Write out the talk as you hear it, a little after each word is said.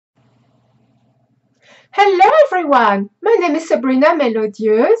Hello everyone, my name is Sabrina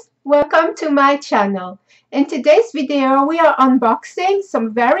Melodieuse. Welcome to my channel. In today's video we are unboxing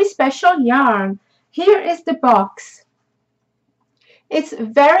some very special yarn. Here is the box. It's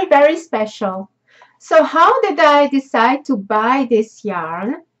very special. So how did I decide to buy this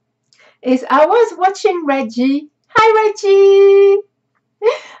yarn? I was watching Reggie. Hi Reggie!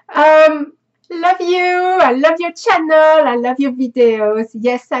 Love you. I love your channel. I love your videos.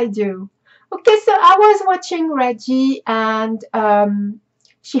 Yes, I do. Okay, so I was watching Reggie and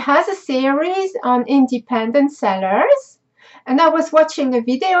she has a series on independent sellers. And I was watching the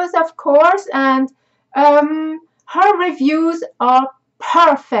videos, of course, and her reviews are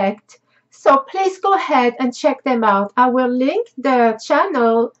perfect. So please go ahead and check them out. I will link the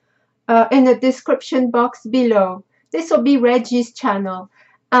channel in the description box below. This will be Reggie's channel.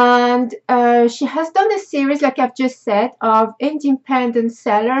 And she has done a series, like I've just said, of independent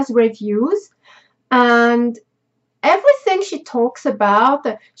sellers reviews. And everything she talks about,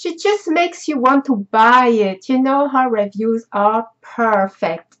 she just makes you want to buy it. You know, her reviews are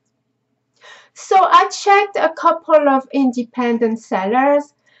perfect. So I checked a couple of independent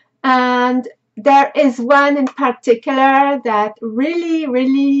sellers, and there is one in particular that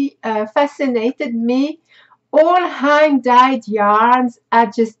really fascinated me. All hand-dyed yarns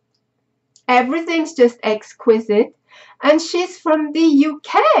are everything's just exquisite, and she's from the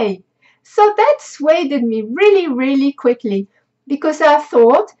UK. So that swayed me really quickly, because I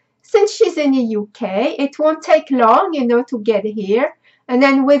thought, since she's in the UK, it won't take long, you know, to get here. And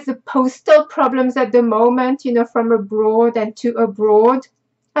then with the postal problems at the moment, you know, from abroad and to abroad,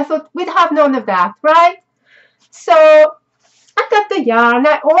 I thought we'd have none of that, right? So I got the yarn.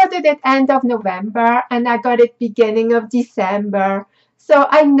 I ordered it end of November and I got it beginning of December. So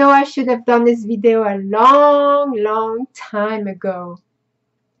I know I should have done this video a long time ago.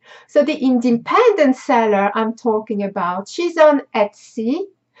 So the independent seller I'm talking about, she's on Etsy,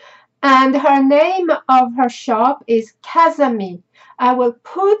 and her name of her shop is Zakami. I will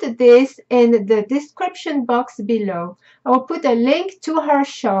put this in the description box below. I will put a link to her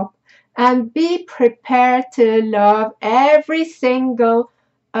shop, and be prepared to love every single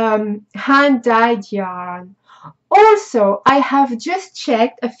hand-dyed yarn. Also, I have just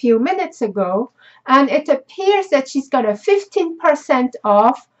checked a few minutes ago, and it appears that she's got a 15%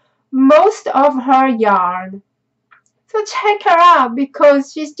 off most of her yarn. So check her out,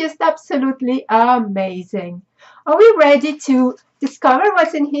 because she's just absolutely amazing. Are we ready to discover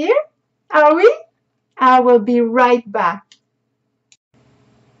what's in here? Are we? I will be right back.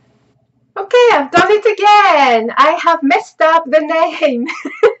 Okay, I've done it again. I have messed up the name.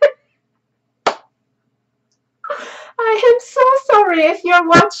 I am so sorry if you're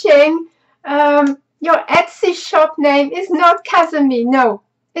watching. Your Etsy shop name is not Zakami. No,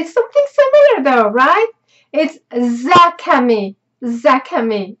 it's something similar though, right? It's Zakami.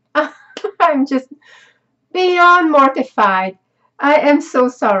 Zakami. I'm just beyond mortified. I am so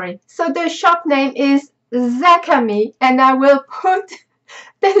sorry. So the shop name is Zakami, and I will put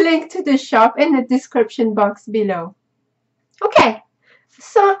the link to the shop in the description box below. Okay,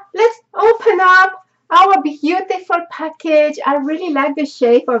 so let's open up our beautiful package. I really like the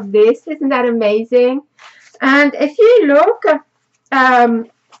shape of this. Isn't that amazing? And if you look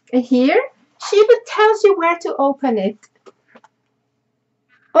here, she even tells you where to open it.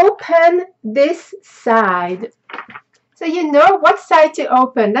 Open this side. So you know what side to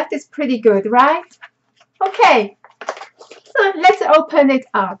open. That is pretty good, right? Okay, so let's open it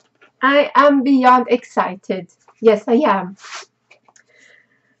up. I am beyond excited. Yes, I am.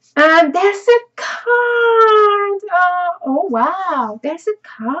 And there's a card. Oh wow, there's a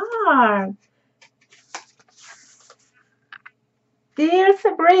card. Dear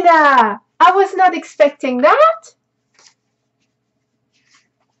Sabrina, I was not expecting that.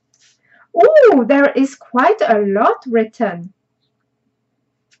 Oh, there is quite a lot written.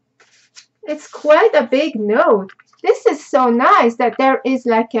 It's quite a big note. This is so nice that there is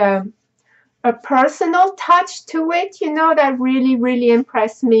like a personal touch to it, you know, that really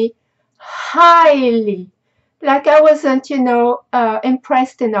impressed me highly. Like I wasn't, you know,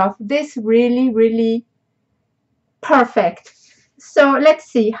 impressed enough. This really perfect. So let's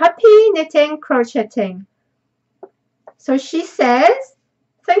see. Happy knitting, crocheting. So she says,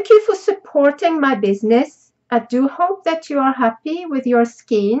 thank you for supporting my business. I do hope that you are happy with your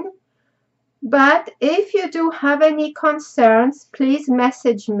skein. But if you do have any concerns, please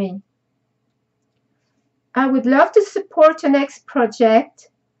message me. I would love to support your next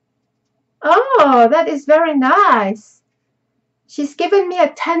project. Oh, that is very nice. She's given me a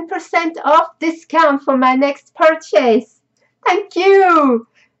 10% off discount for my next purchase. Thank you,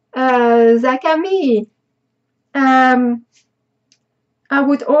 Zakami. I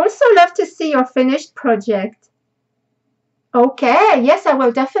would also love to see your finished project. Okay, yes, I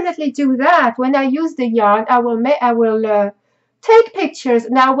will definitely do that. When I use the yarn, I will take pictures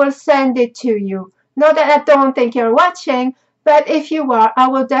and I will send it to you. Not that I don't think you're watching, but if you are, I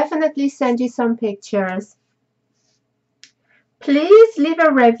will definitely send you some pictures. Please leave a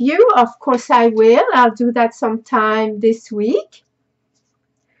review. Of course I will. I'll do that sometime this week.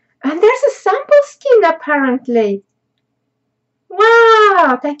 And there's a sample skin apparently.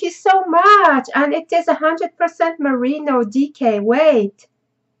 Wow, thank you so much. And it is 100% merino DK weight.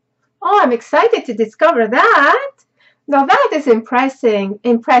 Oh, I'm excited to discover that. Now that is impressive.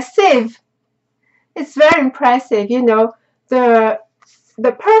 It's very impressive, you know, the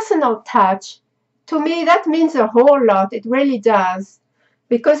personal touch. To me, that means a whole lot. It really does.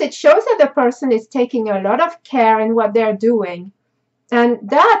 Because it shows that the person is taking a lot of care in what they're doing. And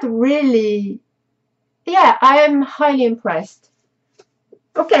that really, yeah, I am highly impressed.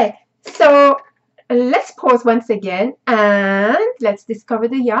 Okay, so let's pause once again and let's discover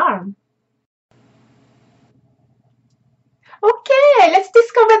the yarn. Okay, let's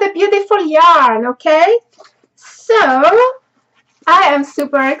discover the beautiful yarn, okay? So, I am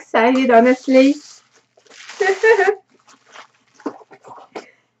super excited, honestly.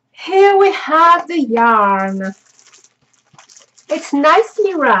 Here we have the yarn. It's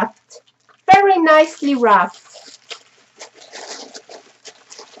nicely wrapped, very nicely wrapped.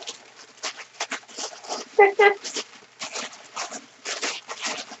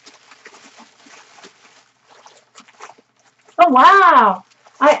 Oh, wow!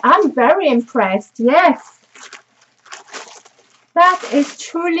 I am very impressed, yes. That is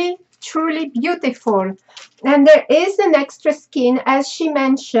truly, truly beautiful. And there is an extra skin, as she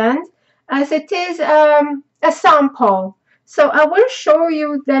mentioned, as it is a sample. So I will show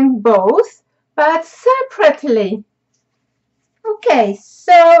you them both, but separately. Okay,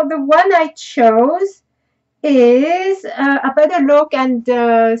 so the one I chose is, I better look and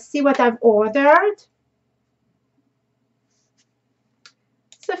see what I've ordered.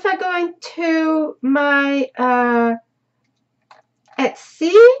 So if I go into my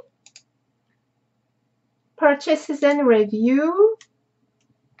Etsy, purchases and review,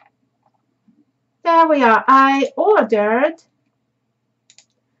 there we are. I ordered,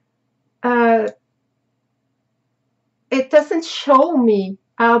 it doesn't show me.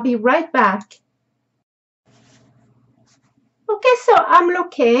 I'll be right back. Okay, so I'm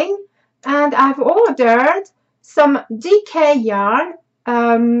looking and I've ordered some DK yarn.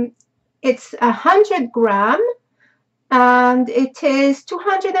 It's 100 gram and it is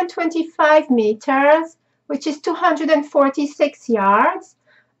 225 meters, which is 246 yards.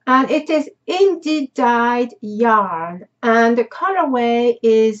 And it is indie dyed yarn and the colorway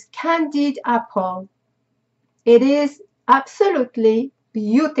is Candied Apple. It is absolutely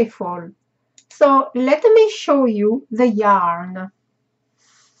beautiful. So let me show you the yarn.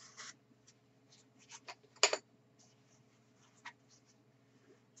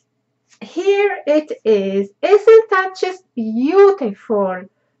 Here it is. Isn't that just beautiful?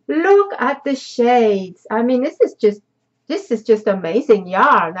 Look at the shades. I mean, this is just amazing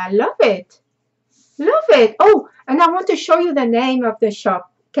yarn. I love it. Love it. Oh, and I want to show you the name of the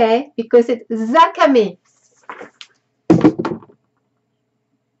shop, okay? Because it's Zakami.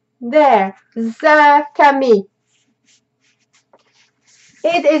 There, Zakami.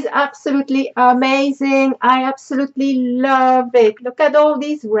 It is absolutely amazing. I absolutely love it. Look at all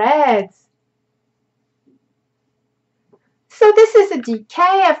these reds. So this is a DK.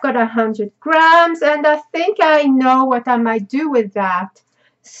 I've got 100 grams and I think I know what I might do with that.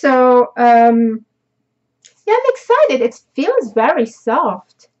 So yeah, I'm excited. It feels very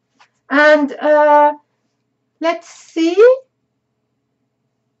soft. And let's see.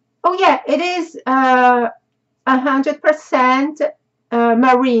 Oh yeah, it is 100%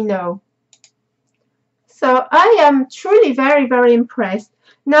 merino. So I am truly very, very impressed.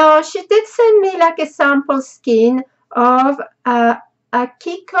 Now, she did send me like a sample skin of Akiko,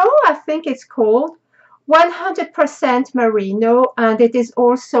 I think it's called, 100% merino, and it is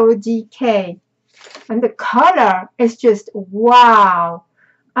also DK. And the color is just wow.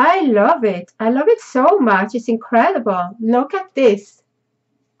 I love it. I love it so much. It's incredible. Look at this.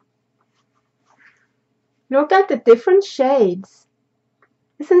 Look at the different shades.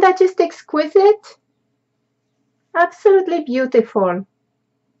 Isn't that just exquisite? Absolutely beautiful.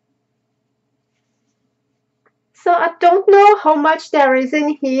 So I don't know how much there is in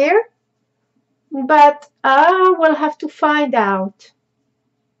here, but I will have to find out.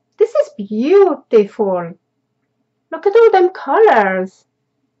 This is beautiful. Look at all them colors.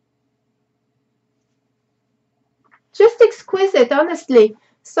 just exquisite, honestly.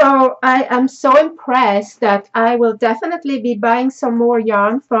 So I am so impressed that I will definitely be buying some more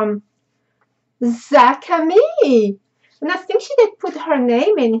yarn from Zakami. And I think she did put her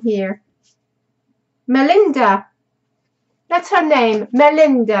name in here. Melinda. That's her name,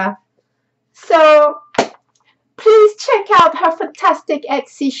 Melinda. So please check out her fantastic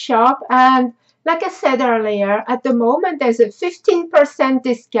Etsy shop. And like I said earlier, at the moment there's a 15%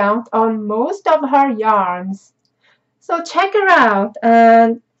 discount on most of her yarns. So check her out.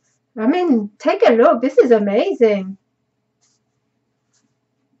 And I mean, take a look. This is amazing.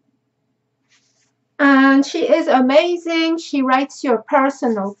 And she is amazing. She writes you a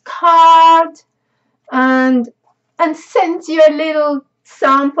personal card and sends you a little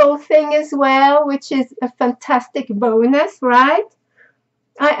sample thing as well, which is a fantastic bonus, right?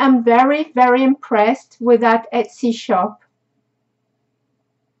 I am very, very impressed with that Etsy shop.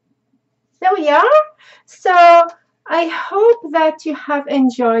 There we are. So I hope that you have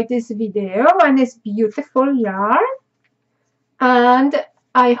enjoyed this video and this beautiful yarn. And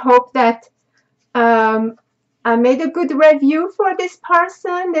I hope that I made a good review for this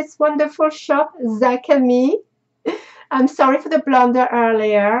person, this wonderful shop, Zakami. I'm sorry for the blunder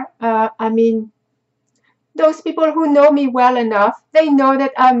earlier. I mean, those people who know me well enough, they know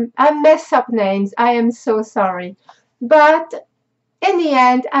that I mess up names. I am so sorry. But in the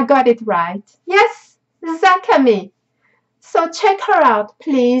end, I got it right. Yes, Zakami. So check her out,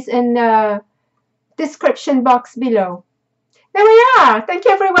 please, in the description box below. There we are. Thank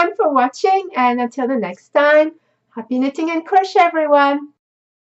you everyone for watching, and until the next time, happy knitting and crochet everyone.